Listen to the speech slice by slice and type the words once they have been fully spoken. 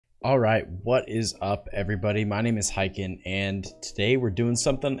All right, what is up, everybody? My name is Hyken, and today we're doing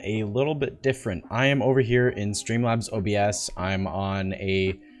something a little bit different. I am over here in Streamlabs OBS. I'm on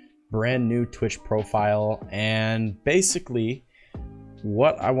a brand new Twitch profile, and basically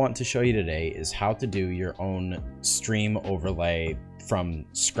what I want to show you today is how to do your own stream overlay from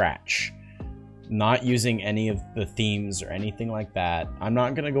scratch. Not using any of the themes or anything like that. I'm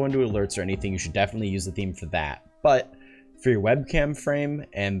not going to go into alerts or anything. You should definitely use the theme for that. But for your webcam frame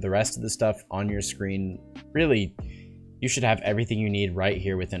and the rest of the stuff on your screen, really, you should have everything you need right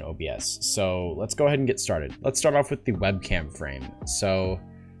here within OBS. So let's go ahead and get started. Let's start off with the webcam frame. So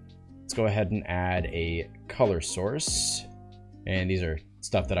let's go ahead and add a color source. And these are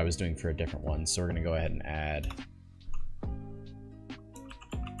stuff that I was doing for a different one. So we're going to go ahead and add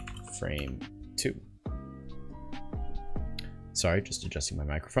frame 2. Sorry, just adjusting my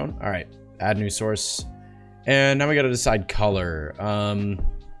microphone. All right, add new source. And now we got to decide color.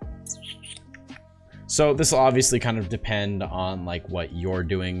 So this will obviously kind of depend on like what you're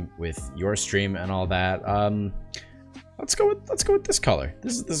doing with your stream and all that. Let's go with this color.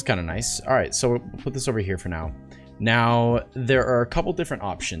 This is kind of nice. All right, so we'll put this over here for now. Now there are a couple different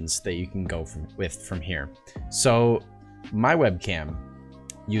options that you can go from here. So my webcam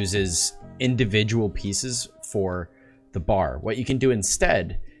uses individual pieces for the bar. What you can do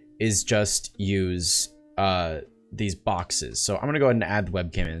instead is just use these boxes. So I'm gonna go ahead and add the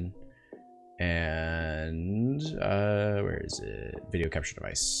webcam in, and where is it? Video capture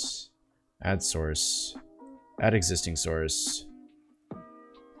device, add source, add existing source,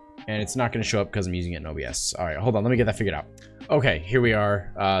 and it's not gonna show up because I'm using it in OBS. All right, hold on, let me get that figured out. Okay, here we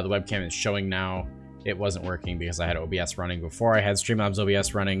are. The webcam is showing now. It wasn't working because I had OBS running before I had Streamlabs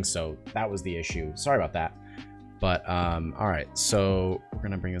OBS running, so that was the issue. Sorry about that. But all right, so we're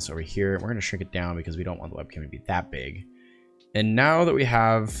gonna bring this over here. We're gonna shrink it down because we don't want the webcam to be that big. And now that we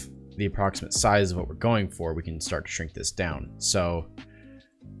have the approximate size of what we're going for, we can start to shrink this down. So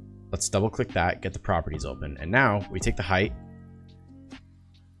let's double click that, get the properties open. And now we take the height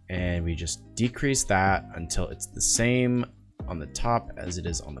and we just decrease that until it's the same on the top as it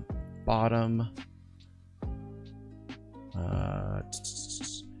is on the bottom.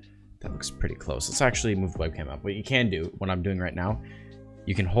 That looks pretty close. Let's actually move the webcam up. What you can do, what I'm doing right now,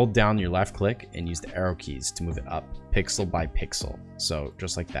 you can hold down your left click and use the arrow keys to move it up pixel by pixel. So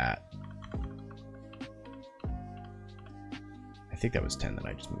just like that. I think that was 10 that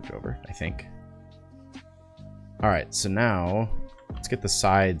I just moved over, I think. All right, so now let's get the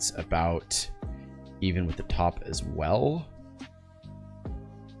sides about even with the top as well.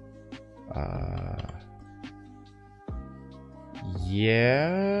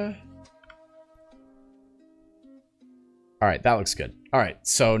 Yeah. All right, that looks good. All right,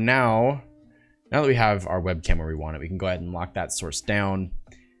 so now that we have our webcam where we want it, we can go ahead and lock that source down.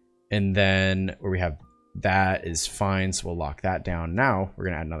 And then where we have that is fine, so we'll lock that down. Now we're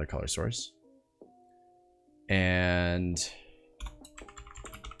gonna add another color source. And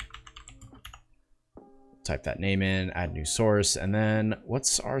type that name in, add new source, and then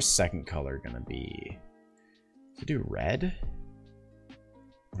what's our second color gonna be? Could do red.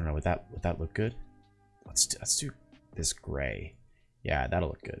 I don't know, would that look good? Let's do this gray. Yeah, that'll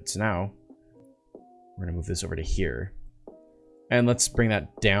look good. So now we're gonna move this over to here, and let's bring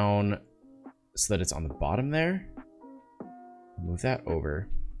that down so that it's on the bottom there. Move that over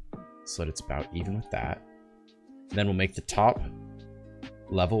so that it's about even with that. And then we'll make the top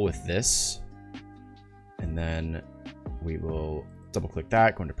level with this, and then we will double click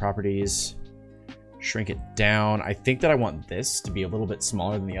that, go into properties, shrink it down. I think that I want this to be a little bit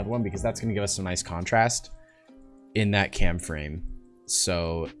smaller than the other one because that's going to give us some nice contrast in that cam frame.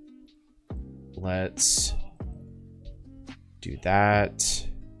 So let's do that.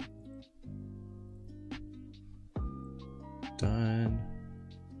 Done.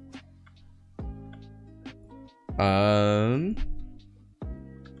 Now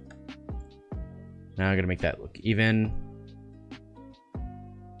I'm gonna make that look even.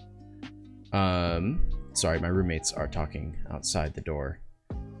 Sorry, my roommates are talking outside the door,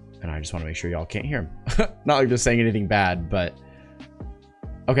 and I just want to make sure y'all can't hear them. Not like they're saying anything bad, but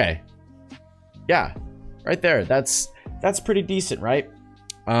okay. Yeah, right there. That's pretty decent, right?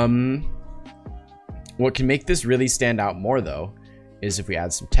 What can make this really stand out more though is if we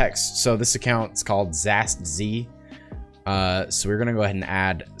add some text. So this account is called ZastZ. So we're gonna go ahead and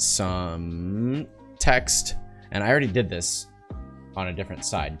add some text, and I already did this on a different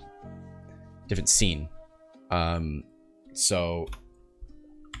side, different scene. So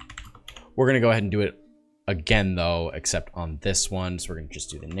we're gonna go ahead and do it again though, except on this one. So we're gonna just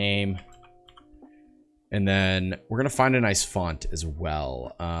do the name, And then we're going to find a nice font as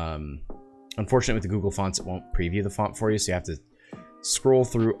well. Unfortunately, with the Google Fonts, it won't preview the font for you, so you have to scroll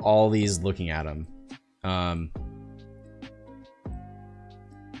through all these looking at them.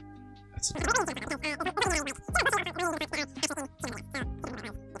 That's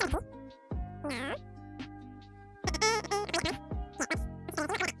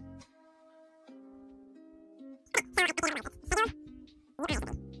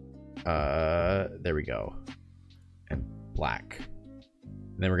there we go. And black.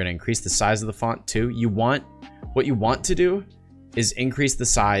 And then we're going to increase the size of the font too. What you want to do is increase the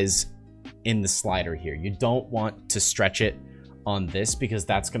size in the slider here. You don't want to stretch it on this because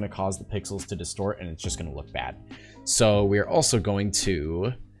that's going to cause the pixels to distort and it's just going to look bad. So we're also going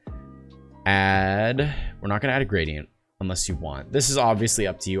to add, we're not going to add a gradient unless you want. This is obviously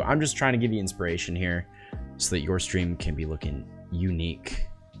up to you. I'm just trying to give you inspiration here so that your stream can be looking unique.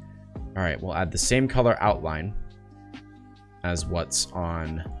 All right, we'll add the same color outline as what's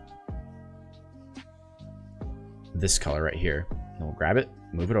on this color right here. And we'll grab it,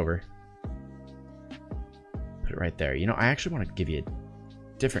 move it over, put it right there. You know, I actually want to give you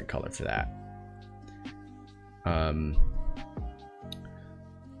a different color for that.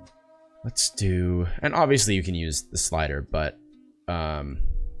 Let's do, and obviously you can use the slider, but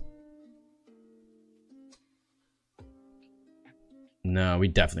no, we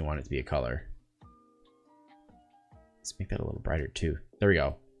definitely want it to be a color. Let's make that a little brighter too. There we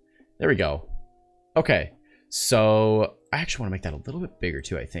go. There we go. Okay, so I actually want to make that a little bit bigger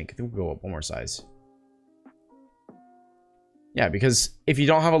too, I think. I think we'll go up one more size. Yeah, because if you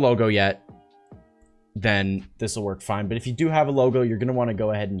don't have a logo yet, then this will work fine. But if you do have a logo, you're going to want to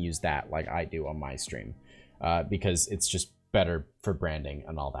go ahead and use that like I do on my stream, because it's just better for branding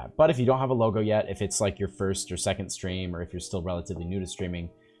and all that. But if you don't have a logo yet, if it's like your first or second stream, or if you're still relatively new to streaming,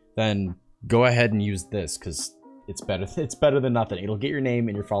 then go ahead and use this because it's better than nothing. It'll get your name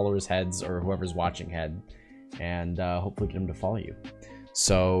in your followers' heads or whoever's watching head, and hopefully get them to follow you.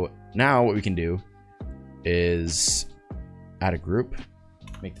 So now what we can do is add a group,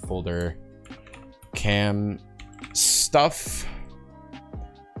 make the folder cam stuff,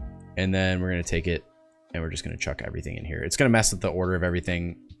 and then we're going to take it and we're just going to chuck everything in here. It's going to mess with the order of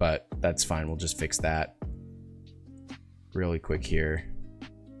everything, but that's fine. We'll just fix that really quick here.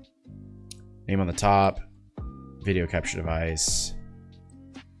 Name on the top, video capture device,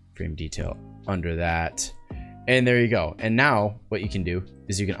 frame detail under that, and there you go. And now what you can do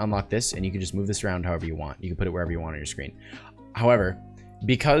is you can unlock this and you can just move this around however you want. You can put it wherever you want on your screen. However,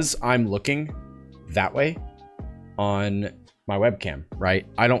 because I'm looking that way on my webcam, right?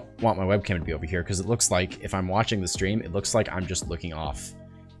 I don't want my webcam to be over here because it looks like if I'm watching the stream, it looks like I'm just looking off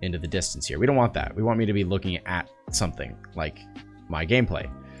into the distance here. We don't want that. We want me to be looking at something like my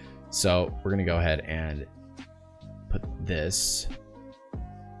gameplay. So we're going to go ahead and put this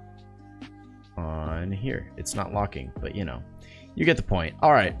on here. It's not locking, but you know, you get the point.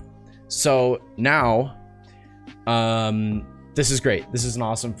 All right. So now, this is great. This is an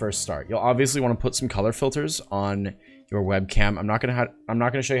awesome first start. You'll obviously want to put some color filters on your webcam. I'm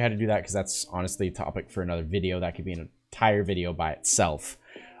not gonna show you how to do that because that's honestly a topic for another video. That could be an entire video by itself.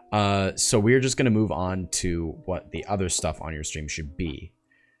 So we're just gonna move on to what the other stuff on your stream should be.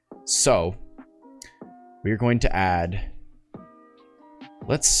 So we're going to add,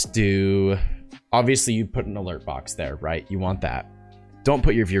 let's do, obviously you put an alert box there, right? You want that. Don't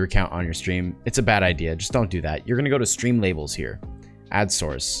put your viewer count on your stream. It's a bad idea. Just don't do that. You're going to go to stream labels here, add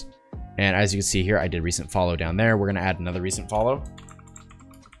source. And as you can see here, I did recent follow down there. We're going to add another recent follow.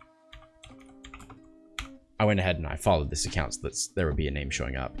 I went ahead and I followed this account so that there would be a name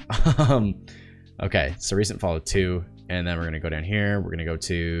showing up. Okay, so recent follow 2. And then we're going to go down here. We're going to go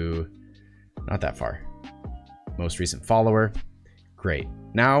to, not that far, most recent follower. Great.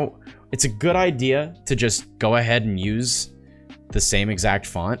 Now, it's a good idea to just go ahead and use the same exact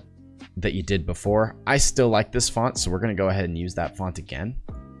font that you did before. I still like this font, so we're going to go ahead and use that font again.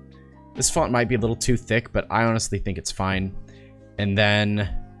 This font might be a little too thick, but I honestly think it's fine. And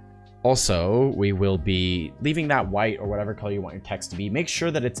then also, we will be leaving that white or whatever color you want your text to be. Make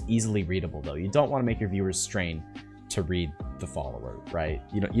sure that it's easily readable, though. You don't want to make your viewers strain to read the follower, right?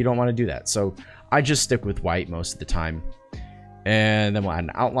 You don't want to do that. So I just stick with white most of the time. And then we'll add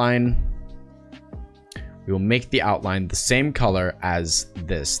an outline. We will make the outline the same color as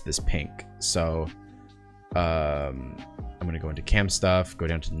this pink. So I'm going to go into cam stuff, go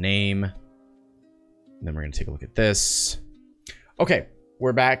down to name, and then we're going to take a look at this. Okay,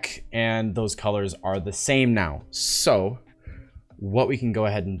 we're back, and those colors are the same now. So what we can go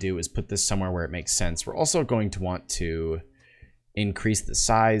ahead and do is put this somewhere where it makes sense. We're also going to want to increase the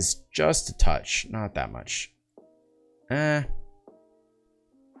size just a touch, not that much.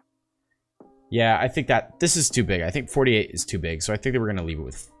 Yeah, I think that this is too big. I think 48 is too big, so I think that we're gonna leave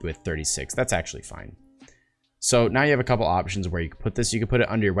it with 36. That's actually fine. So now you have a couple options where you can put this. You can put it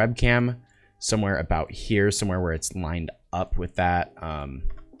under your webcam, somewhere about here, somewhere where it's lined up with that.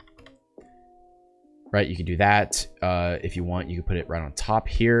 Right, you can do that. If you want, you can put it right on top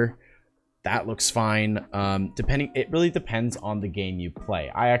here. That looks fine. It really depends on the game you play.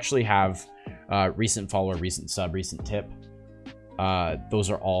 I actually have recent follower, recent sub, recent tip. Those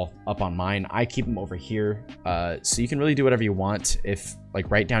are all up on mine. I keep them over here. So you can really do whatever you want. If like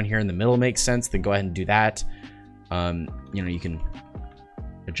right down here in the middle makes sense, then go ahead and do that. You know, you can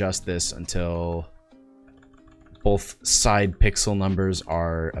adjust this until both side pixel numbers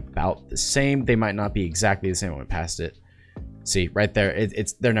are about the same. They might not be exactly the same. I went past it. See right there,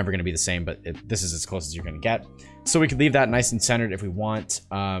 they're never going to be the same, but this is as close as you're going to get. So we could leave that nice and centered if we want.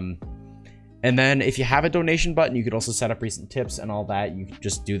 And then if you have a donation button, you could also set up recent tips and all that. You could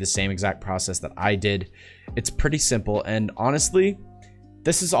just do the same exact process that I did. It's pretty simple. And honestly,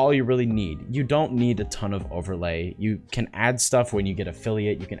 this is all you really need. You don't need a ton of overlay. You can add stuff when you get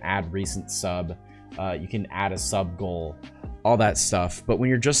affiliate. You can add recent sub. You can add a sub goal, all that stuff. But when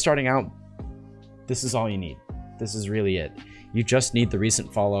you're just starting out, this is all you need. This is really it. You just need the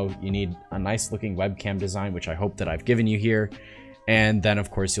recent follow. You need a nice looking webcam design, which I hope that I've given you here. And then,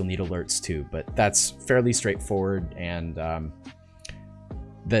 of course, you'll need alerts too, but that's fairly straightforward, and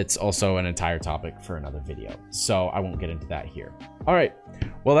that's also an entire topic for another video, so I won't get into that here. All right,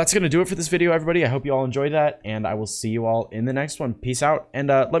 well, that's going to do it for this video, everybody. I hope you all enjoyed that, and I will see you all in the next one. Peace out, and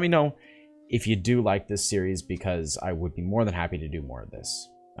let me know if you do like this series, because I would be more than happy to do more of this.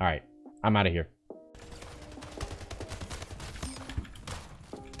 All right, I'm out of here.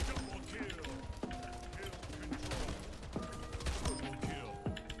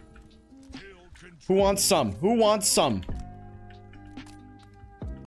 Who wants some? Who wants some?